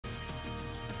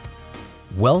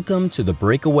Welcome to the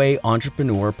Breakaway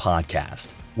Entrepreneur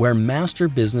Podcast, where master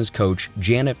business coach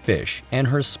Janet Fish and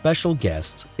her special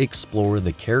guests explore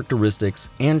the characteristics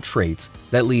and traits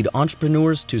that lead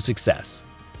entrepreneurs to success.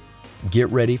 Get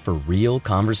ready for real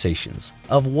conversations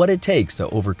of what it takes to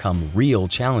overcome real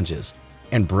challenges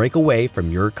and break away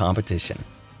from your competition.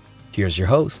 Here's your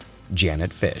host,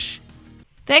 Janet Fish.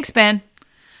 Thanks, Ben.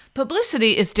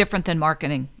 Publicity is different than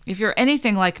marketing. If you're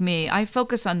anything like me, I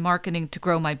focus on marketing to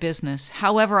grow my business.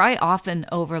 However, I often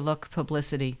overlook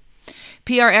publicity.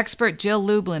 PR expert Jill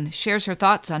Lublin shares her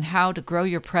thoughts on how to grow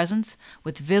your presence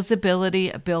with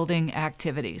visibility-building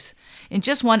activities. In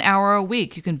just 1 hour a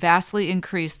week, you can vastly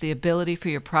increase the ability for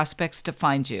your prospects to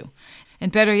find you.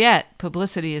 And better yet,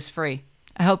 publicity is free.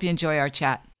 I hope you enjoy our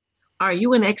chat. Are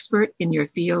you an expert in your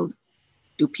field?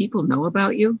 Do people know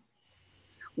about you?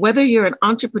 Whether you're an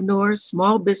entrepreneur,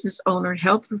 small business owner,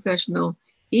 health professional,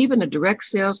 even a direct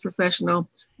sales professional,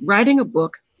 writing a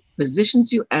book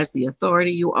positions you as the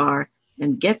authority you are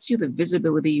and gets you the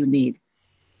visibility you need.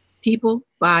 People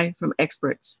buy from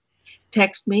experts.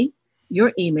 Text me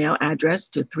your email address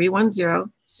to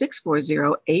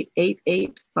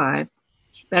 310-640-8885.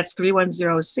 That's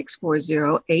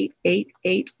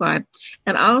 310-640-8885.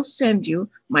 And I'll send you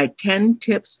my 10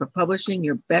 tips for publishing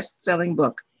your best-selling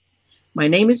book. My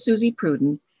name is Susie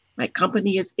Pruden. My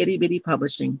company is Itty Bitty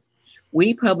Publishing.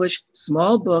 We publish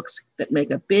small books that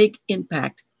make a big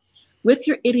impact. With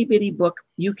your Itty Bitty book,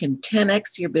 you can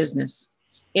 10x your business.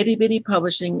 Itty Bitty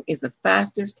Publishing is the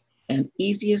fastest and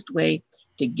easiest way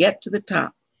to get to the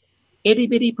top.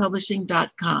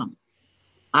 ittybittypublishing.com.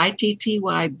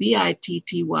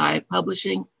 ITTYBITTY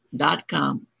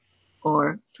publishing.com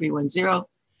or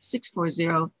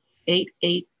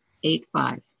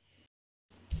 310-640-8885.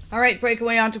 All right,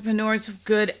 Breakaway Entrepreneurs,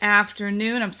 good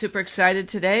afternoon. I'm super excited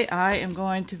today.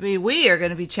 We are going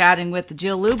to be chatting with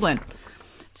Jill Lublin.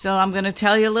 So I'm going to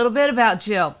tell you a little bit about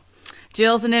Jill.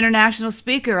 Jill's an international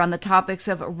speaker on the topics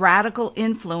of radical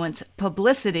influence,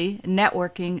 publicity,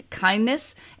 networking,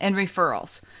 kindness, and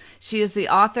referrals. She is the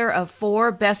author of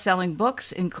 4 best-selling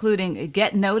books, including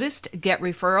Get Noticed Get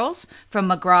Referrals from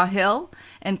McGraw Hill,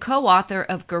 and co-author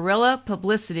of Guerrilla,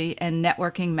 Publicity, and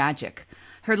Networking Magic.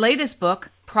 Her latest book,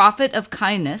 Profit of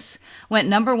Kindness, went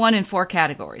number 1 in 4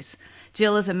 categories.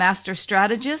 Jill is a master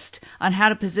strategist on how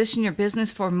to position your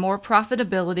business for more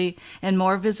profitability and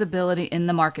more visibility in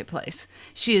the marketplace.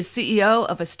 She is CEO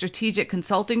of a strategic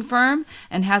consulting firm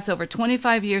and has over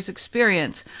 25 years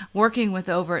experience working with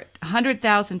over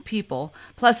 100,000 people,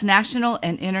 plus national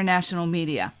and international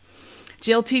media.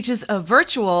 Jill teaches a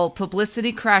virtual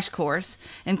Publicity Crash Course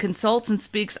and consults and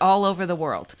speaks all over the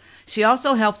world. She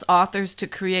also helps authors to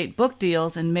create book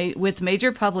deals with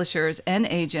major publishers and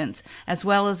agents, as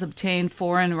well as obtain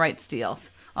foreign rights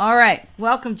deals. All right.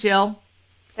 Welcome, Jill.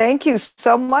 Thank you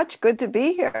so much. Good to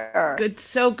be here.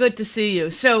 So good to see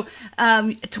you. So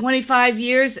 25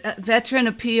 years, veteran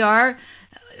of PR.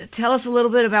 Tell us a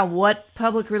little bit about what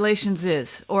public relations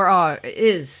is.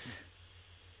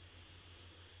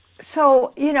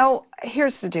 So,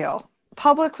 here's the deal.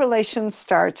 Public relations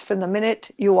starts from the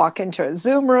minute you walk into a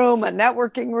Zoom room, a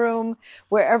networking room,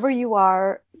 wherever you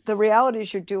are. The reality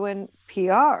is you're doing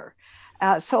PR.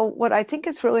 So what I think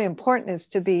is really important is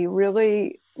to be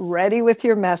really ready with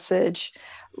your message,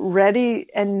 ready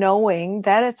and knowing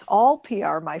that it's all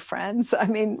PR, my friends. I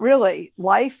mean, really,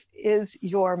 life is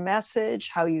your message,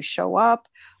 how you show up,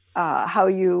 how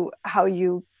you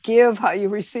give, how you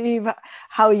receive,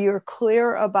 how you're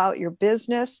clear about your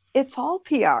business. It's all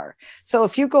PR. So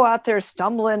if you go out there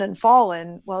stumbling and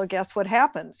falling, well, guess what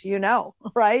happens?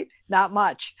 Right? Not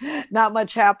much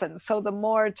happens. So the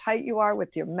more tight you are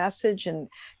with your message and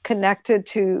connected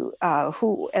to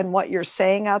who and what you're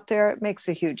saying out there, it makes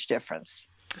a huge difference.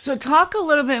 So talk a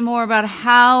little bit more about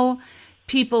how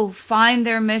people find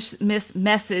their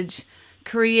message,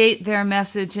 create their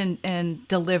message, and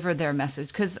deliver their message.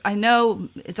 Because I know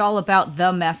it's all about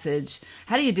the message.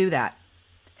 How do you do that?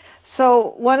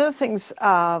 So one of the things,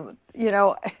 I'm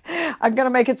going to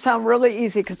make it sound really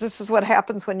easy because this is what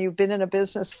happens when you've been in a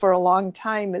business for a long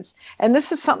time and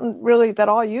this is something really that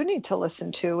all you need to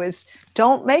listen to is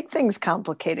don't make things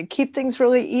complicated. Keep things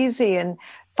really easy and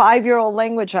 5-year-old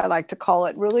language, I like to call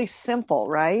it, really simple,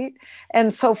 right?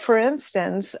 And so, for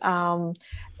instance,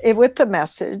 with the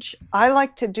message, I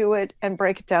like to do it and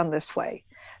break it down this way.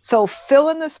 So fill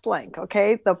in this blank,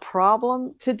 okay? The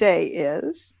problem today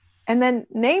is, and then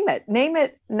name it. Name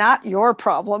it not your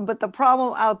problem, but the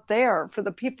problem out there for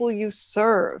the people you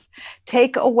serve.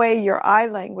 Take away your I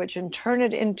language and turn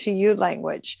it into you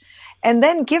language. And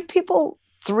then give people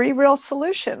 3 real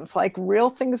solutions, like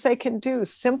real things they can do,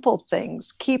 simple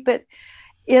things. Keep it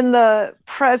in the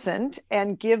present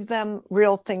and give them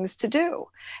real things to do.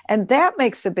 And that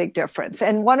makes a big difference.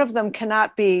 And one of them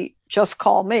cannot be just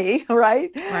call me, right?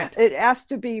 Right. It has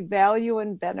to be value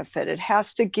and benefit. It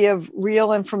has to give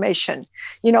real information.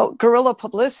 You know, Guerrilla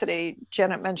Publicity,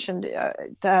 Janet mentioned,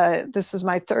 this is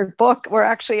my third book. We're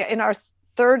actually in our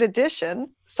third edition.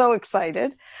 So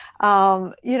excited.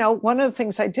 You know, one of the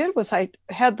things I did was I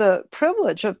had the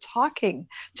privilege of talking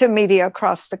to media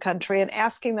across the country and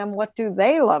asking them what do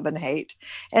they love and hate.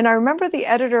 And I remember the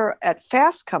editor at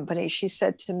Fast Company, she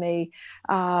said to me,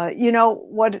 you know,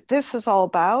 what this is all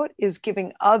about is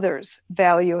giving others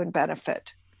value and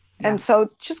benefit. Yeah. And so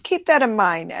just keep that in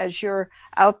mind as you're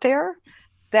out there.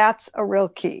 That's a real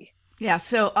key. Yeah.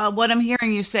 So what I'm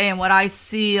hearing you say and what I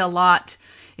see a lot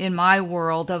in my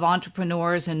world of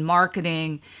entrepreneurs and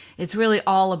marketing, it's really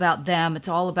all about them. It's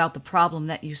all about the problem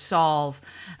that you solve.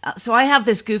 So I have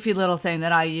this goofy little thing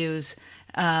that I use,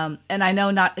 and I know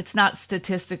it's not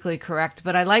statistically correct,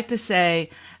 but I like to say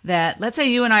that, let's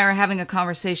say you and I are having a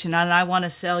conversation and I want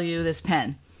to sell you this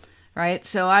pen, right?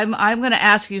 So I'm going to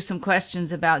ask you some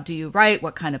questions about, do you write?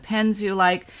 What kind of pens you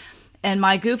like? And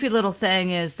my goofy little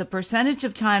thing is the percentage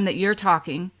of time that you're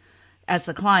talking as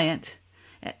the client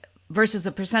versus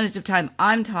the percentage of time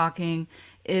I'm talking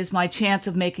is my chance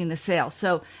of making the sale.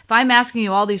 So if I'm asking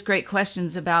you all these great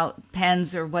questions about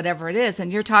pens or whatever it is,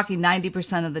 and you're talking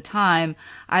 90% of the time,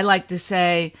 I like to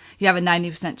say you have a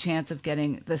 90% chance of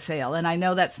getting the sale. And I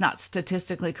know that's not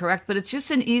statistically correct, but it's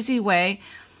just an easy way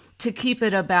to keep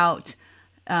it about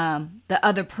the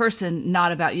other person,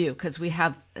 not about you, because we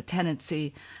have a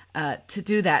tendency to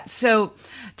do that. So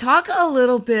talk a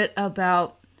little bit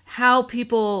about how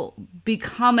people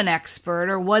become an expert,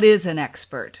 or what is an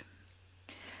expert.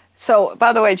 So,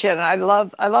 by the way, Jen, I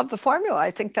love the formula.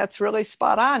 I think that's really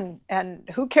spot on. And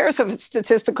who cares if it's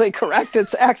statistically correct?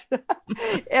 It's actually,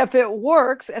 if it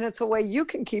works and it's a way you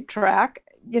can keep track,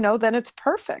 you know, then it's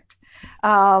perfect.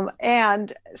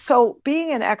 And so,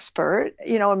 being an expert,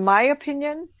 you know, in my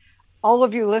opinion, all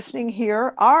of you listening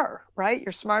here are, right?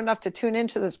 You're smart enough to tune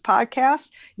into this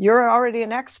podcast. You're already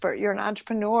an expert. You're an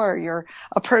entrepreneur. You're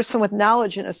a person with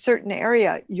knowledge in a certain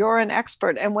area. You're an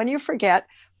expert. And when you forget,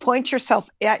 point yourself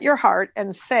at your heart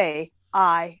and say,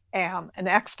 I am an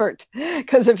expert.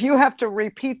 Because if you have to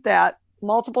repeat that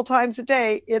multiple times a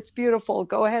day, it's beautiful.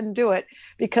 Go ahead and do it,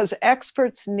 because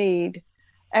experts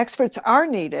are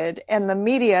needed, and the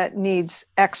media needs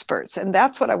experts. And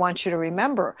that's what I want you to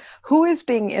remember. Who is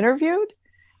being interviewed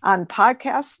on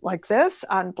podcasts like this,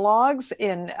 on blogs,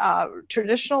 in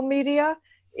traditional media?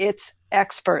 It's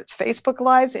experts. Facebook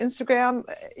Lives, Instagram,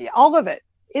 all of it.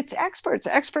 It's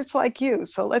experts like you.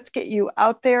 So let's get you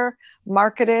out there,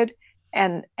 marketed,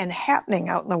 and happening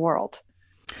out in the world.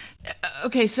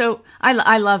 Okay, so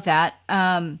I love that.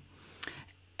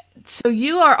 So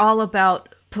you are all about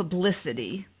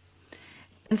publicity.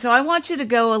 And so I want you to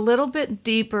go a little bit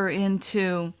deeper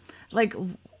into, like,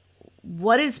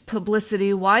 what is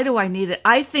publicity? Why do I need it?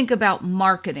 I think about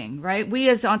marketing, right? We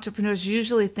as entrepreneurs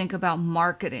usually think about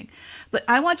marketing. But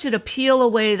I want you to peel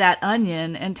away that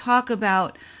onion and talk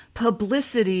about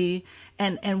publicity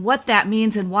and what that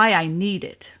means and why I need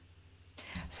it.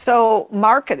 So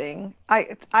marketing,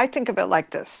 I think of it like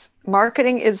this.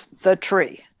 Marketing is the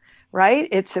tree, right?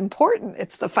 It's important.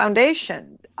 It's the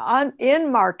foundation.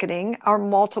 In marketing are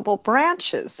multiple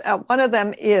branches. One of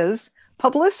them is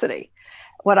publicity.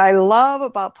 What I love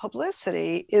about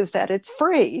publicity is that it's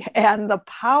free, and the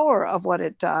power of what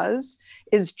it does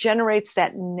is generates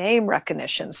that name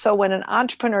recognition. So when an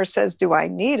entrepreneur says, do I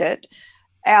need it?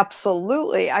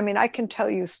 Absolutely. I mean, I can tell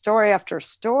you story after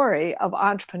story of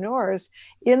entrepreneurs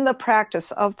in the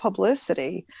practice of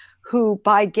publicity who,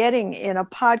 by getting in a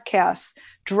podcast,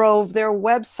 drove their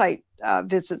website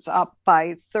visits up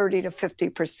by 30 to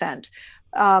 50%.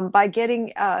 By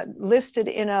getting listed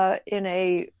in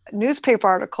a newspaper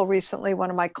article recently,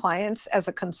 one of my clients as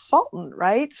a consultant,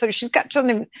 right? So she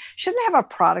doesn't have a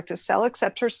product to sell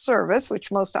except her service,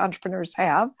 which most entrepreneurs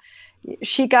have.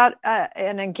 She got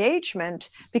an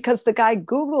engagement because the guy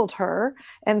Googled her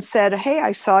and said, "Hey,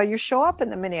 I saw you show up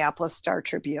in the Minneapolis Star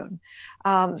Tribune."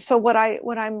 So what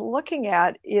I'm looking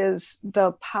at is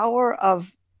the power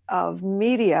of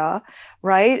media,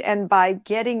 right? And by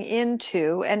getting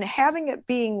into and having it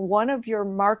being one of your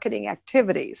marketing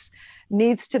activities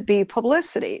needs to be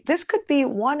publicity. This could be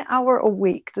 1 hour a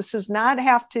week. This does not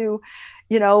have to,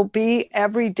 be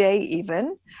every day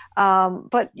even.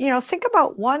 But, think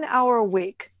about 1 hour a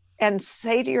week and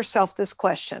say to yourself this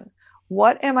question: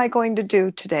 what am I going to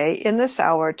do today in this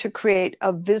hour to create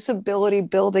a visibility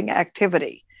building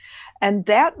activity? And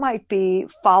that might be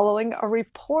following a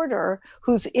reporter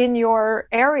who's in your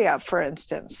area, for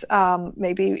instance.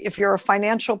 Maybe if you're a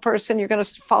financial person, you're going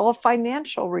to follow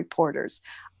financial reporters.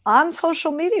 On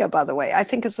social media, by the way, I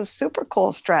think is a super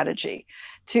cool strategy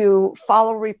to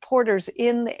follow reporters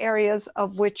in the areas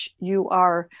of which you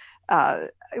are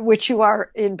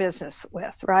in business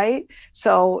with, right?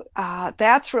 So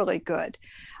that's really good.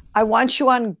 I want you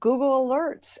on Google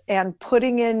Alerts and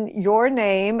putting in your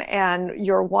name and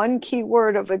your one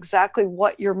keyword of exactly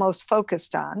what you're most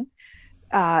focused on,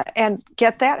 and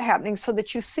get that happening so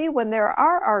that you see when there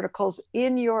are articles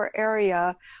in your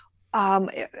area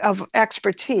of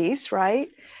expertise, right?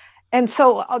 And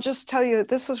so I'll just tell you,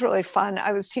 this is really fun.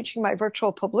 I was teaching my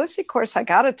virtual publicity course. I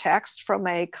got a text from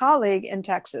a colleague in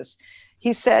Texas.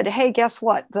 He said, hey, guess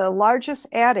what? The largest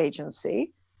ad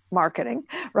agency, marketing,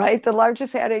 right? The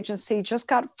largest ad agency just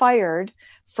got fired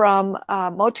from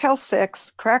Motel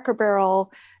 6, Cracker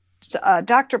Barrel,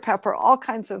 Dr. Pepper, all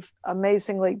kinds of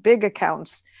amazingly big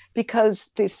accounts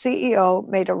because the CEO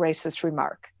made a racist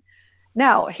remark.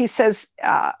 Now, he says,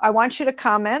 I want you to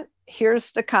comment.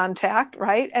 Here's the contact,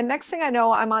 right? And next thing I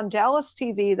know, I'm on Dallas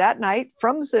TV that night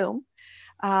from Zoom,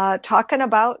 talking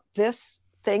about this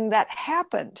thing that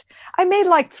happened. I made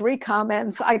like 3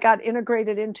 comments. I got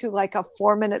integrated into like a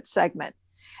 4-minute segment.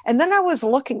 And then I was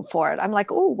looking for it. I'm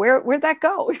like, oh, where'd that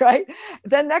go, right?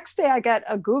 The next day I got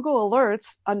a Google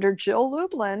Alerts under Jill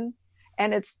Lublin,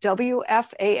 and it's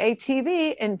WFAA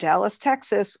TV in Dallas,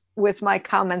 Texas, with my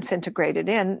comments integrated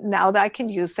in. Now that I can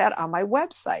use that on my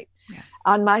website. Yeah.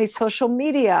 On my social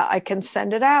media, I can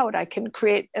send it out. I can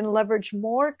create and leverage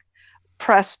more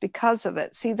press because of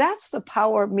it. See, that's the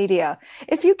power of media.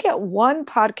 If you get one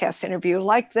podcast interview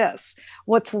like this,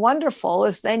 what's wonderful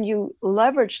is then you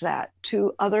leverage that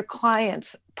to other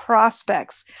clients,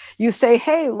 prospects. You say,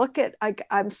 hey, look at,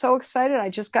 I'm so excited. I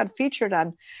just got featured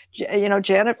on,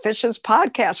 Janet Fish's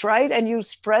podcast, right? And you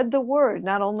spread the word,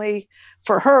 not only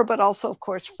for her, but also, of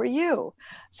course, for you.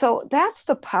 So that's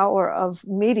the power of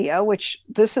media, which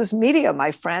this is media,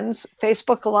 my friends.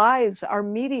 Facebook Lives are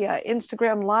media,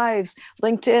 Instagram Lives,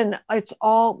 LinkedIn, it's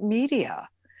all media.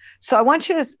 So I want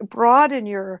you to broaden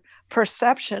your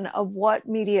perception of what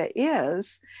media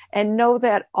is and know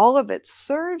that all of it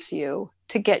serves you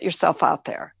to get yourself out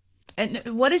there. And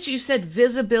what did you said?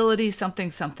 Visibility,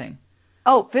 something.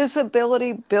 Oh,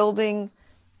 visibility building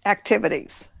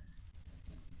activities.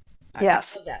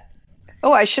 Yes.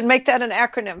 Oh, I should make that an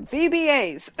acronym.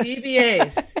 VBAs.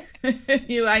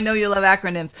 VBAs. I know you love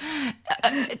acronyms.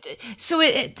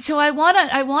 So I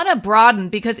want to broaden,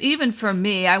 because even for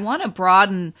me, I want to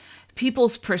broaden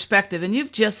people's perspective, and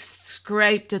you've just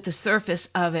scraped at the surface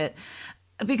of it,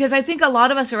 because I think a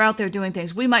lot of us are out there doing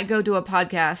things. We might go do a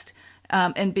podcast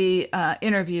and be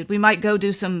interviewed. We might go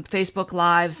do some Facebook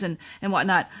Lives and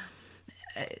whatnot.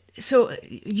 So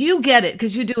you get it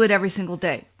because you do it every single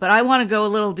day. But I want to go a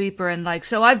little deeper and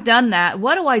so I've done that.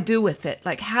 What do I do with it?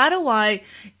 How do I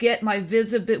get my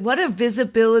visibility? What are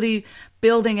visibility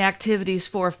building activities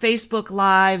for Facebook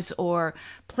Lives or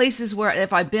places where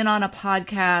if I've been on a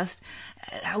podcast?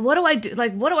 What do I do?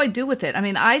 What do I do with it? I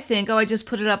mean, I think, I just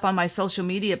put it up on my social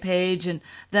media page and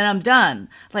then I'm done.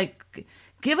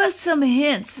 Give us some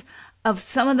hints of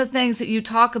some of the things that you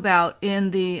talk about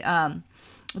in the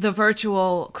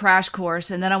virtual crash course,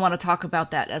 and then I want to talk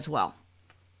about that as well.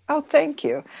 Oh, thank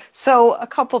you. So a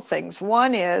couple things.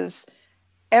 One is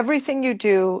everything you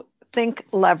do, think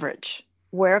leverage.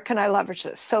 Where can I leverage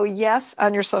this? So yes,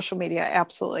 on your social media,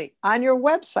 absolutely. On your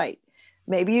website,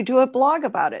 maybe you do a blog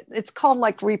about it. It's called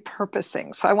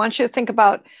repurposing. So I want you to think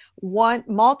about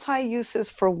multi-uses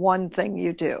for one thing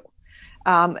you do.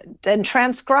 Then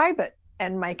transcribe it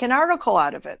and make an article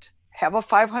out of it. Have a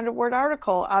 500-word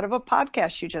article out of a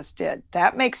podcast you just did.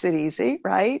 That makes it easy,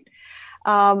 right?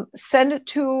 Send it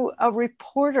to a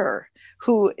reporter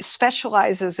who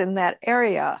specializes in that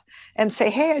area and say,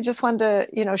 hey, I just wanted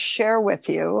to, share with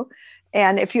you.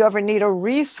 And if you ever need a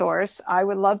resource, I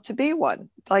would love to be one.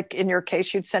 In your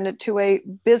case, you'd send it to a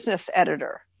business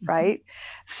editor, right?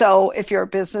 Mm-hmm. So if you're a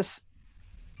business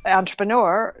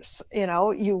entrepreneur,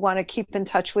 you want to keep in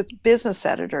touch with business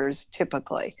editors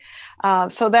typically.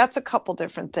 So that's a couple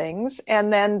different things.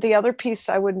 And then the other piece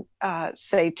I would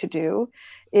say to do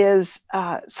is,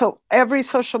 so every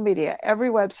social media, every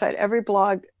website, every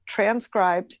blog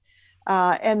transcribed.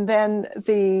 And then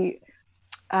the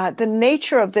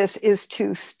nature of this is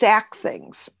to stack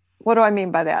things. What do I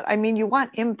mean by that? I mean, you want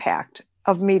impact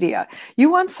of media.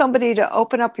 You want somebody to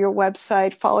open up your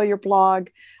website, follow your blog,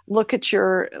 look at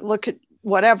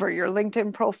whatever, your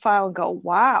LinkedIn profile and go,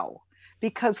 wow,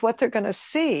 because what they're going to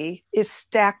see is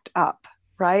stacked up,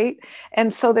 right?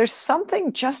 And so there's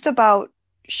something just about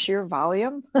sheer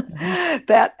volume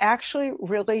that actually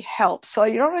really helps. So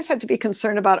you don't always have to be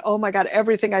concerned about, oh my God,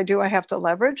 everything I do, I have to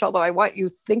leverage. Although I want you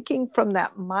thinking from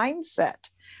that mindset.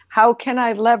 How can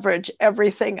I leverage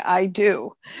everything I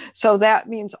do? So that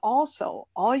means also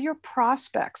all your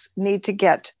prospects need to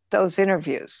get those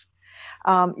interviews.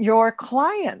 Your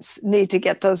clients need to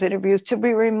get those interviews to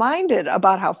be reminded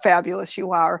about how fabulous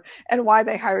you are and why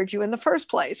they hired you in the first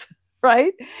place.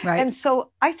 Right. And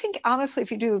so I think, honestly,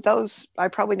 if you do those, I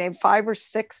probably named 5 or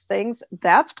 6 things,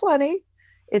 that's plenty.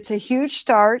 It's a huge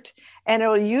start, and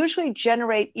it'll usually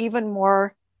generate even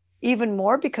more,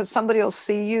 because somebody will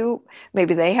see you.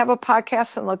 Maybe they have a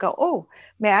podcast and they'll go, oh,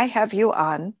 may I have you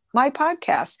on my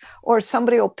podcast? Or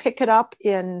somebody will pick it up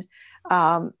in,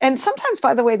 and sometimes,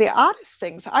 by the way, the oddest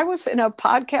things. I was in a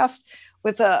podcast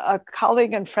with a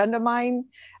colleague and friend of mine.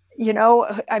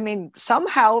 I mean,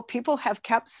 somehow people have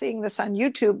kept seeing this on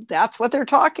YouTube. That's what they're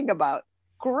talking about.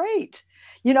 Great.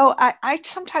 I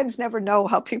sometimes never know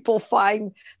how people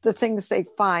find the things they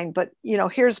find, but,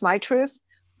 here's my truth.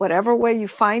 Whatever way you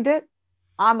find it,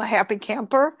 I'm a happy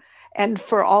camper. And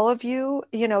for all of you,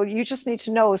 you just need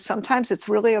to know sometimes it's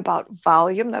really about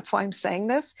volume. That's why I'm saying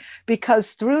this,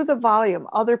 because through the volume,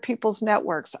 other people's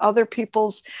networks, other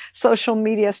people's social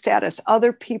media status,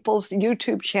 other people's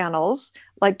YouTube channels,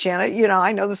 like Janet,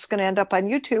 I know this is going to end up on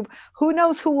YouTube. Who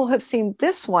knows who will have seen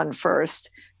this one first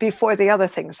before the other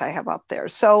things I have up there.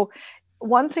 So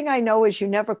one thing I know is you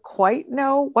never quite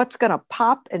know what's going to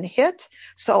pop and hit.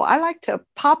 So I like to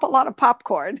pop a lot of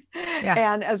popcorn.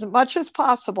 And as much as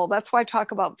possible, that's why I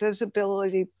talk about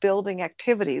visibility building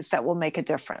activities that will make a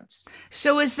difference.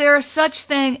 So is there such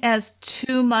thing as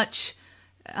too much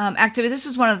activity? This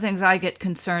is one of the things I get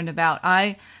concerned about.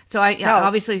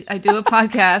 Obviously I do a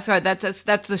podcast, right?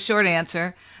 That's the short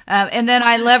answer. And then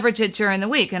I leverage it during the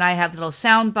week, and I have little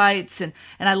sound bites, and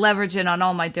I leverage it on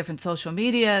all my different social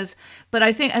medias. But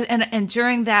I think, and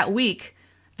during that week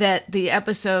that the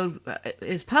episode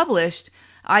is published,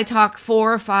 I talk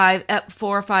 4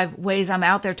 or 5 ways I'm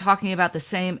out there talking about the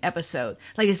same episode.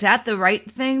 Like, is that the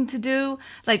right thing to do?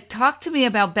 Like, talk to me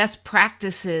about best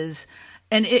practices,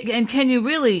 and can you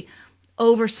really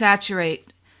oversaturate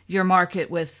your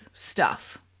market with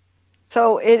stuff?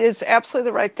 So it is absolutely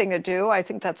the right thing to do. I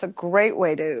think that's a great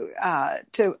way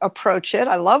to approach it.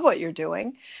 I love what you're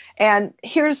doing. And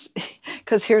here's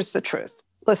the truth.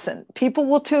 Listen, people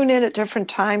will tune in at different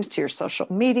times to your social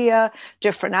media,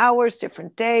 different hours,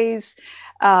 different days.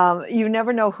 You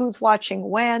never know who's watching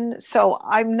when. So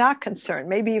I'm not concerned.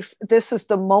 Maybe if this is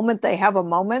the moment they have a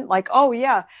moment, like, oh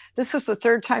yeah, this is the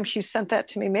 3rd time she sent that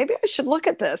to me. Maybe I should look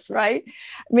at this, right?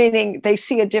 Meaning they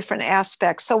see a different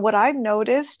aspect. So what I've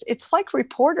noticed, it's like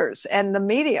reporters and the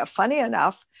media, funny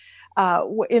enough,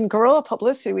 in Guerrilla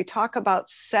Publicity, we talk about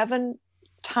 7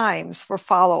 times for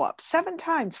follow-up. 7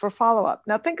 times for follow-up.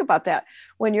 Now think about that.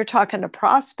 When you're talking to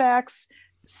prospects,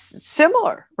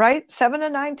 similar, right? 7 to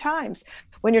 9 times.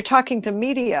 When you're talking to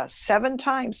media, 7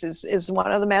 times is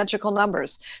one of the magical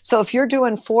numbers. So if you're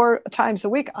doing 4 times a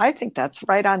week, I think that's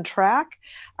right on track.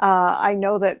 I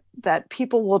know that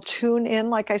people will tune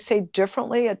in, like I say,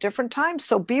 differently at different times.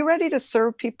 So be ready to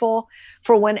serve people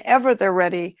for whenever they're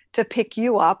ready to pick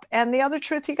you up. And the other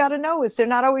truth you got to know is they're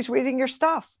not always reading your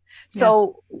stuff.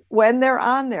 So when they're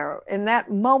on there in that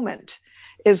moment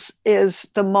is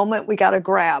the moment we got to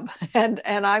grab. And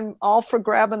I'm all for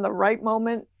grabbing the right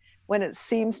moment when it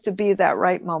seems to be that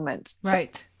right moment.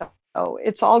 Right. So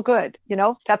it's all good.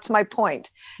 That's my point.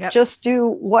 Yep. Just do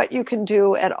what you can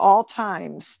do at all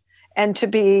times, and to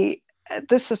be,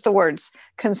 this is the words,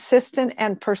 consistent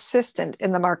and persistent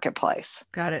in the marketplace.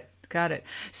 Got it.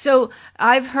 So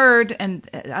I've heard, and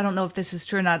I don't know if this is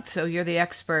true or not, so you're the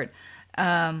expert.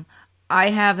 I've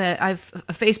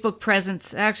a Facebook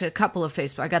presence, actually a couple of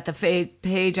Facebook. I got the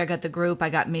page, I got the group, I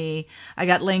got me, I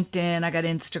got LinkedIn, I got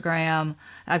Instagram,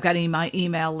 I've got my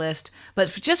email list. But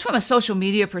just from a social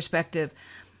media perspective,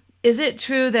 is it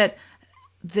true that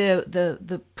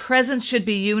the presence should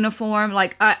be uniform?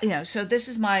 Like, so this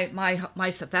is my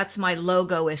stuff. That's my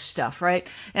logo-ish stuff, right?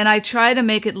 And I try to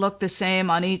make it look the same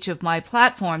on each of my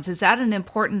platforms. Is that an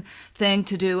important thing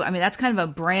to do? I mean, that's kind of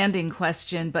a branding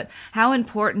question, but how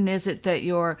important is it that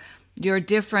your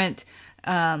different,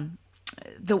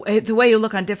 the way you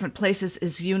look on different places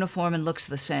is uniform and looks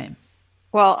the same?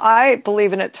 Well, I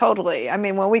believe in it totally. I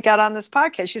mean, when we got on this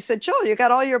podcast, she said, Jill, you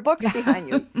got all your books behind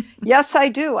you. Yes, I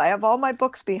do. I have all my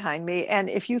books behind me. And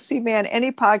if you see me on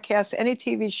any podcast, any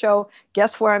TV show,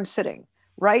 guess where I'm sitting?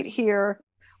 Right here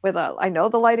I know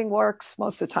the lighting works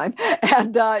most of the time.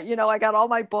 And, I got all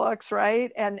my books,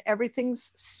 right? And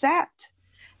everything's set.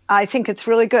 I think it's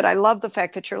really good. I love the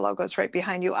fact that your logo is right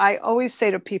behind you. I always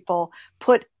say to people,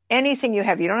 put anything you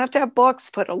have. You don't have to have books.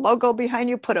 Put a logo behind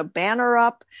you. Put a banner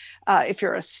up. If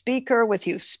you're a speaker, with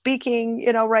you speaking,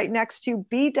 right next to you.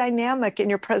 Be dynamic in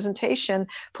your presentation.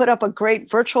 Put up a great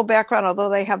virtual background, although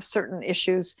they have certain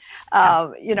issues,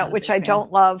 which I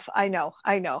don't love. I know.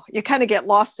 You kind of get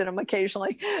lost in them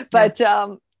occasionally, but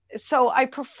so I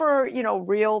prefer,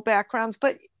 real backgrounds.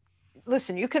 But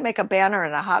listen, you can make a banner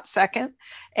in a hot second,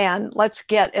 and let's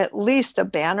get at least a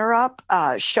banner up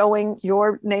showing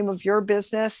your name of your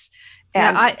business.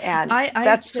 And,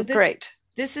 that's great.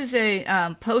 This is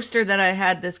a poster that I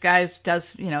had. This guy does,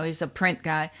 he's a print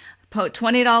guy,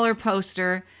 $20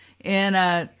 poster in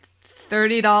a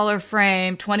 $30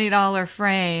 frame, $20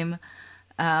 frame.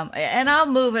 And I'll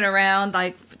move it around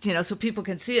so people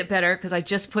can see it better because I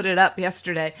just put it up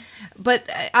yesterday. But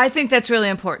I think that's really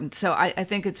important. So I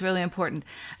think it's really important.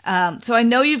 So I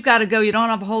know you've got to go. You don't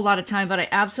have a whole lot of time, but I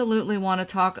absolutely want to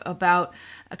talk about,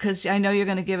 because I know you're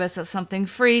going to give us something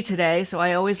free today. So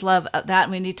I always love that.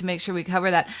 And we need to make sure we cover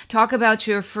that. Talk about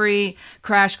your free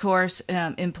crash course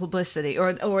in publicity,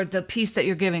 or the piece that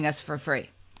you're giving us for free.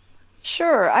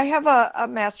 Sure. I have a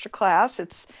master class.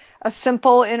 It's a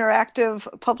simple interactive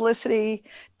publicity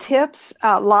tips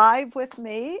live with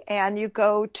me. And you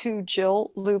go to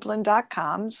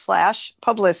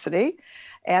jilllublin.com/publicity,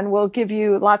 and we'll give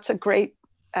you lots of great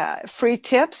free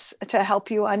tips to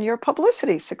help you on your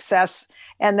publicity success.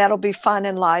 And that'll be fun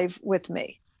and live with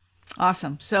me.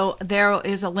 Awesome. So there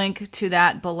is a link to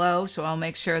that below. So I'll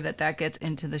make sure that gets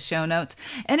into the show notes.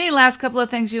 Any last couple of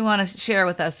things you want to share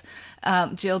with us,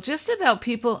 Jill, just about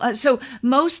people? So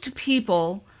most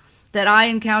people that I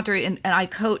encounter and I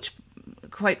coach,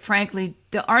 quite frankly,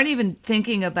 aren't even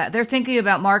thinking about, they're thinking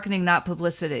about marketing, not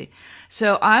publicity.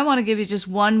 So I want to give you just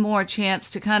one more chance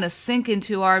to kind of sink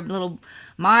into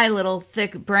my little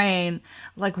thick brain.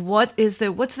 Like, what's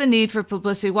the need for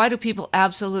publicity? Why do people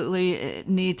absolutely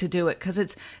need to do it? Because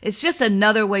it's just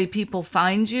another way people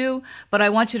find you. But I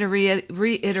want you to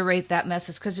reiterate that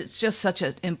message, because it's just such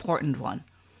an important one.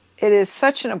 It is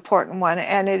such an important one,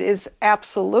 and it is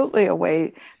absolutely a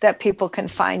way that people can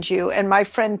find you. And my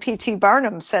friend P.T.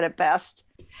 Barnum said it best,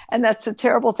 and that's a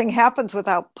terrible thing happens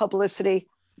without publicity,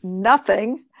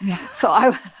 nothing. Yeah. So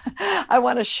I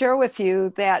want to share with you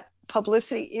that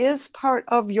publicity is part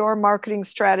of your marketing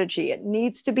strategy. It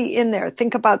needs to be in there.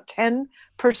 Think about 10%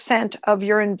 of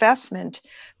your investment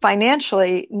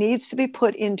financially needs to be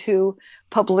put into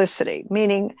publicity,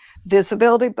 meaning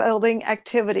visibility building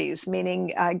activities,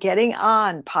 meaning getting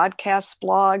on podcasts,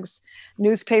 blogs,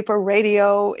 newspaper,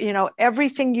 radio,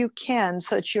 everything you can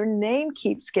so that your name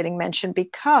keeps getting mentioned.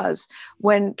 Because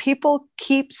when people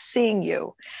keep seeing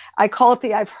you, I call it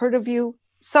the I've heard of you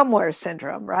somewhere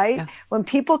syndrome, right? Yeah. When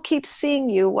people keep seeing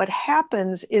you, what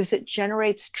happens is it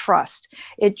generates trust.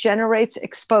 It generates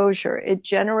exposure. It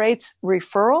generates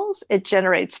referrals. It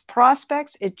generates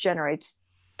prospects. It generates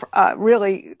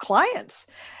really clients.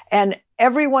 And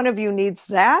every one of you needs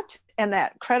that, and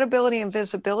that credibility and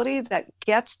visibility that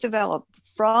gets developed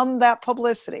from that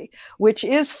publicity, which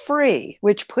is free,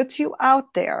 which puts you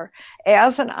out there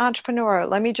as an entrepreneur.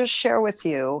 Let me just share with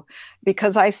you,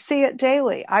 because I see it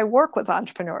daily. I work with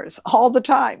entrepreneurs all the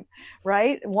time,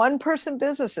 right? One-person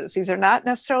businesses. These are not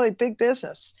necessarily big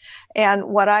business. And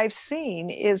what I've seen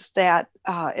is that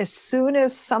as soon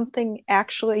as something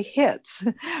actually hits,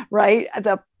 right,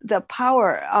 the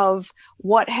power of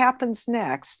what happens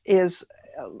next is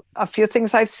a few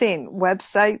things I've seen.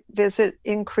 Website visit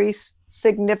increase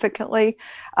significantly.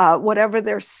 Whatever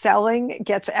they're selling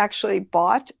gets actually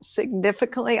bought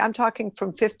significantly. I'm talking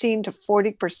from 15 to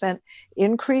 40%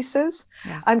 increases.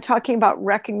 Yeah. I'm talking about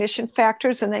recognition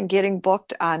factors and then getting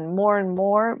booked on more and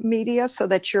more media so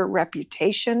that your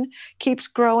reputation keeps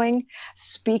growing.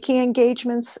 Speaking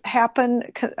engagements happen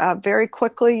very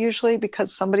quickly, usually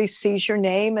because somebody sees your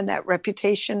name and that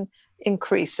reputation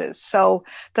increases. So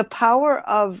the power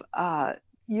of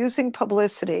using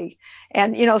publicity,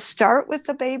 and start with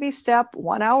the baby step,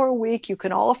 1 hour a week. You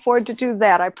can all afford to do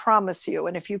that, I promise you.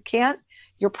 And if you can't,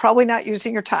 you're probably not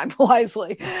using your time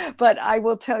wisely. But I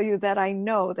will tell you that I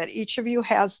know that each of you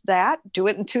has that. Do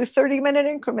it in 2 30-minute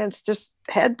increments. Just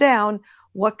head down.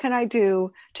 What can I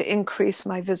do to increase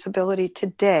my visibility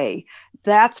today?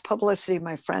 That's publicity,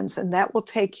 my friends. And that will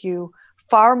take you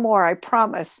far more, I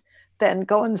promise, than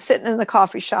going sitting in the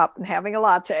coffee shop and having a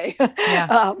latte.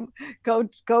 Yeah.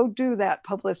 Go do that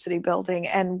publicity building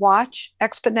and watch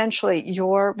exponentially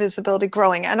your visibility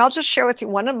growing. And I'll just share with you,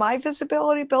 one of my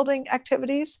visibility building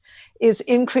activities is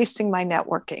increasing my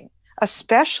networking,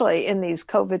 especially in these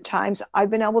COVID times. I've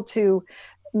been able to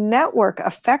network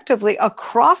effectively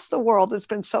across the world. It's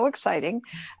been so exciting.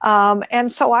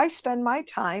 And so I spend my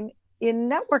time in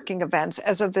networking events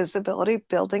as a visibility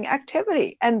building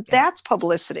activity. And that's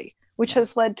publicity, which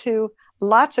has led to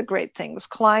lots of great things,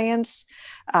 clients,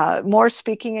 more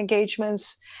speaking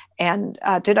engagements. And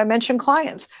did I mention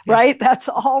clients, right? That's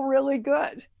all really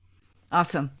good.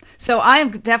 Awesome. So I'm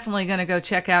definitely going to go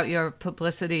check out your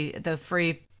publicity, the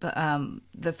free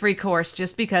course,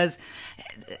 just because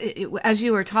as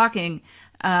you were talking,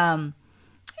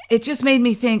 it just made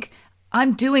me think,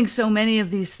 I'm doing so many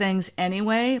of these things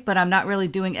anyway, but I'm not really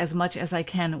doing as much as I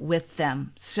can with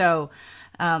them. So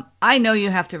I know you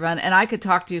have to run, and I could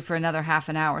talk to you for another half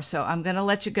an hour, so I'm going to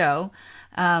let you go.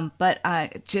 But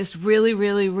I just really,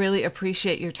 really, really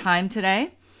appreciate your time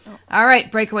today. All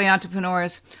right, Breakaway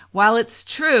entrepreneurs, while it's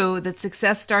true that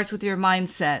success starts with your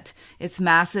mindset, it's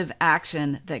massive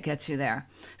action that gets you there.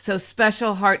 So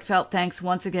special heartfelt thanks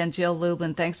once again, Jill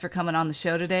Lublin. Thanks for coming on the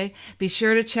show today. Be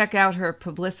sure to check out her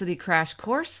Publicity Crash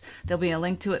Course. There'll be a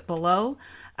link to it below.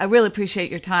 I really appreciate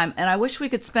your time, and I wish we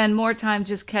could spend more time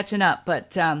just catching up,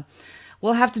 but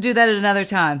we'll have to do that at another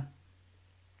time.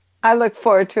 I look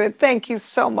forward to it. Thank you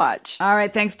so much. All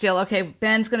right. Thanks, Jill. Okay.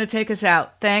 Ben's going to take us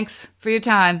out. Thanks for your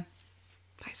time.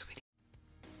 Bye, sweetie.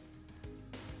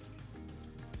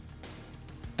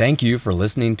 Thank you for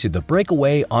listening to the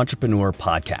Breakaway Entrepreneur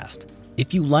Podcast.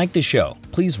 If you like the show,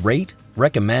 please rate,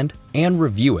 recommend, and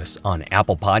review us on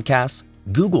Apple Podcasts,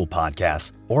 Google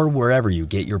Podcasts, or wherever you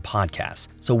get your podcasts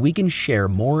so we can share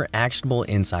more actionable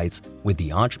insights with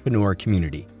the entrepreneur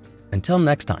community. Until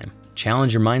next time,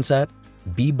 challenge your mindset,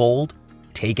 be bold,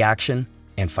 take action,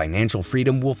 and financial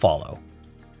freedom will follow.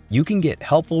 You can get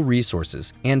helpful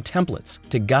resources and templates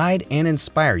to guide and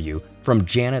inspire you from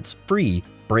Janet's free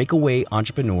Breakaway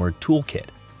Entrepreneur Toolkit.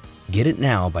 Get it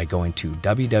now by going to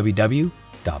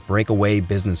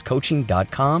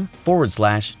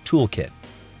www.breakawaybusinesscoaching.com/toolkit.